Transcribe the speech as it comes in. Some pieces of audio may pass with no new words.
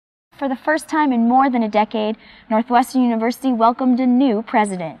for the first time in more than a decade, Northwestern University welcomed a new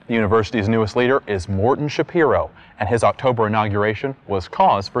president. The university's newest leader is Morton Schapiro, and his October inauguration was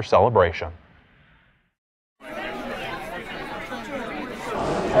cause for celebration. I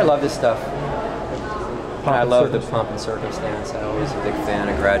love this stuff. I love the pomp and circumstance. I'm always a big fan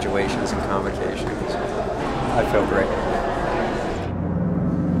of graduations and convocations. I feel great.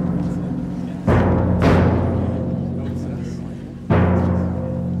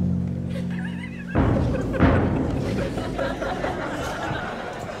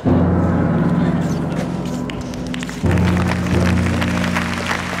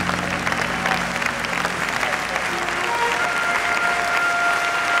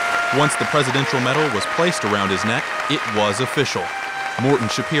 Once the Presidential Medal was placed around his neck, it was official. Morton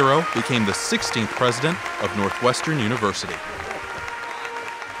Schapiro became the 16th president of Northwestern University.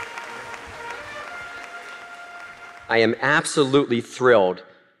 I am absolutely thrilled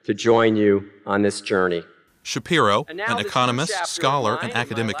to join you on this journey. Shapiro, an economist, scholar, and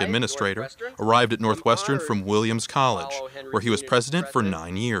academic administrator, arrived at Northwestern from Williams College, where he was president for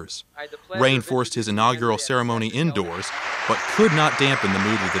 9 years. Rain forced his inaugural ceremony indoors, but could not dampen the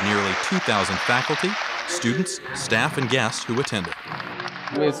mood of the nearly 2,000 faculty, students, staff, and guests who attended.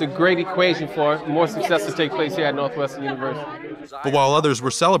 It's a great equation for more success to take place here at Northwestern University. But while others were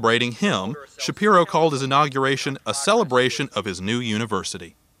celebrating him, Shapiro called his inauguration a celebration of his new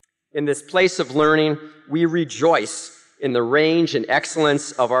university. In this place of learning, we rejoice in the range and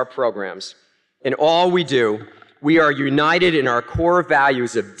excellence of our programs. In all we do, we are united in our core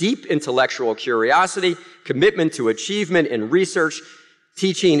values of deep intellectual curiosity, commitment to achievement in research,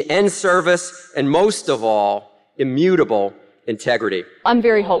 teaching and service, and most of all, immutable integrity. I'm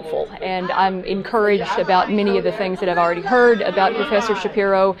very hopeful, and I'm encouraged about many of the things that I've already heard about Professor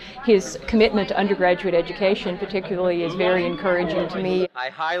Schapiro. His commitment to undergraduate education particularly is very encouraging to me.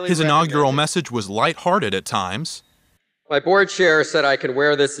 His inaugural message was lighthearted at times. My board chair said I can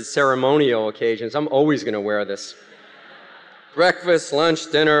wear this at ceremonial occasions. I'm always going to wear this. Breakfast,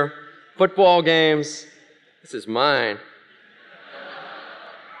 lunch, dinner, football games. This is mine.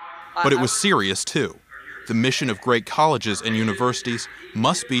 But it was serious, too. The mission of great colleges and universities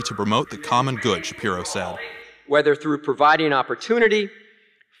must be to promote the common good, Schapiro said. Whether through providing opportunity,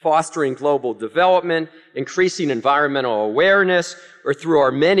 fostering global development, increasing environmental awareness, or through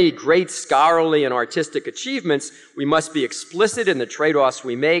our many great scholarly and artistic achievements, we must be explicit in the trade-offs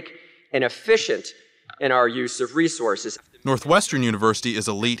we make and efficient in our use of resources. Northwestern University is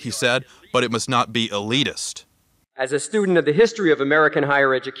elite, he said, but it must not be elitist. As a student of the history of American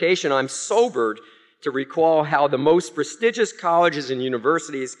higher education, I'm sobered to recall how the most prestigious colleges and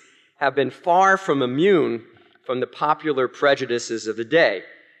universities have been far from immune from the popular prejudices of the day.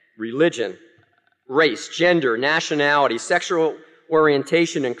 Religion, race, gender, nationality, sexual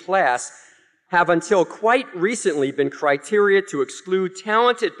orientation, and class have until quite recently been criteria to exclude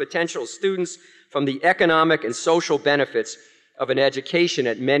talented potential students from the economic and social benefits of an education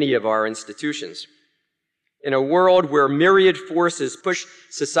at many of our institutions. In a world where myriad forces push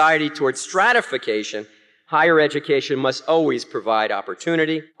society towards stratification, higher education must always provide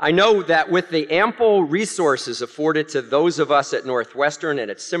opportunity. I know that with the ample resources afforded to those of us at Northwestern and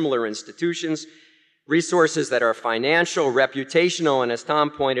at similar institutions, resources that are financial, reputational, and as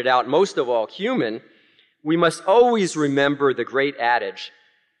Tom pointed out, most of all human, we must always remember the great adage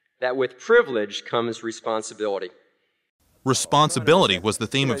that with privilege comes responsibility. Responsibility was the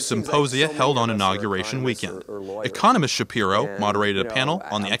theme of symposia held on Inauguration Weekend. Economist Schapiro moderated a panel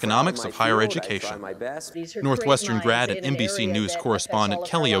on the economics of higher education. Northwestern grad and NBC News correspondent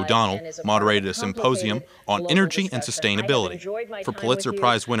Kelly O'Donnell moderated a symposium on energy and sustainability. For Pulitzer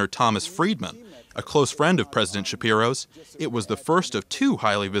Prize winner Thomas Friedman, a close friend of President Shapiro's, it was the first of 2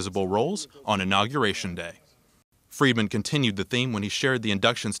 highly visible roles on Inauguration Day. Friedman continued the theme when he shared the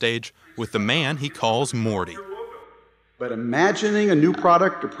induction stage with the man he calls Morty. But imagining a new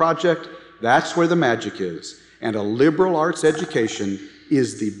product or project, that's where the magic is. And a liberal arts education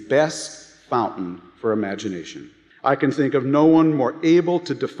is the best fountain for imagination. I can think of no one more able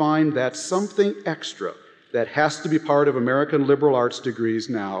to define that something extra that has to be part of American liberal arts degrees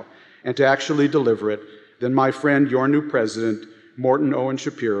now and to actually deliver it than my friend, your new president, Morton Owen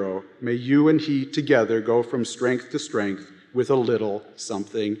Schapiro. May you and he together go from strength to strength with a little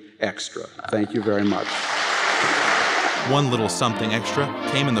something extra. Thank you very much. One little something extra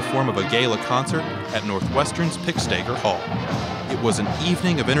came in the form of a gala concert at Northwestern's Pickstager Hall. It was an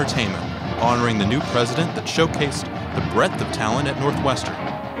evening of entertainment honoring the new president that showcased the breadth of talent at Northwestern.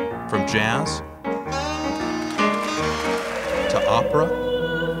 From jazz to opera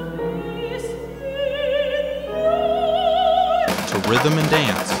to rhythm and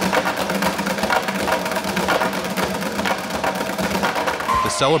dance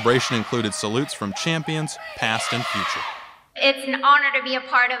celebration included salutes from champions, past and future. It's an honor to be a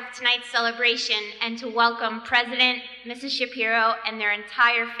part of tonight's celebration and to welcome President Mrs. Schapiro and their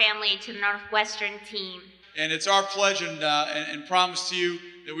entire family to the Northwestern team. And it's our pledge and promise to you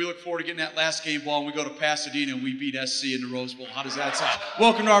that we look forward to getting that last game ball when we go to Pasadena and we beat SC in the Rose Bowl. How does that sound?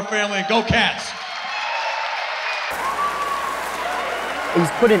 Welcome to our family and go Cats! He's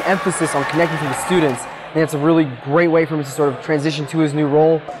put an emphasis on connecting to the students, and it's a really great way for him to sort of transition to his new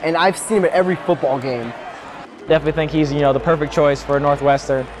role. And I've seen him at every football game. Definitely think he's, the perfect choice for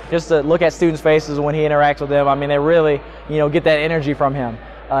Northwestern. Just to look at students' faces when he interacts with them, I mean, they really, get that energy from him.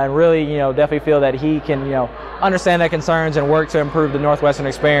 And really, definitely feel that he can, understand their concerns and work to improve the Northwestern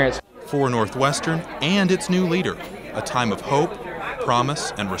experience. For Northwestern and its new leader, a time of hope,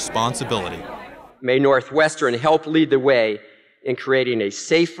 promise, and responsibility. May Northwestern help lead the way in creating a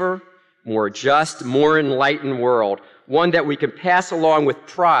safer, more just, more enlightened world, one that we can pass along with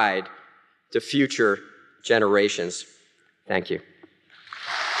pride to future generations. Thank you.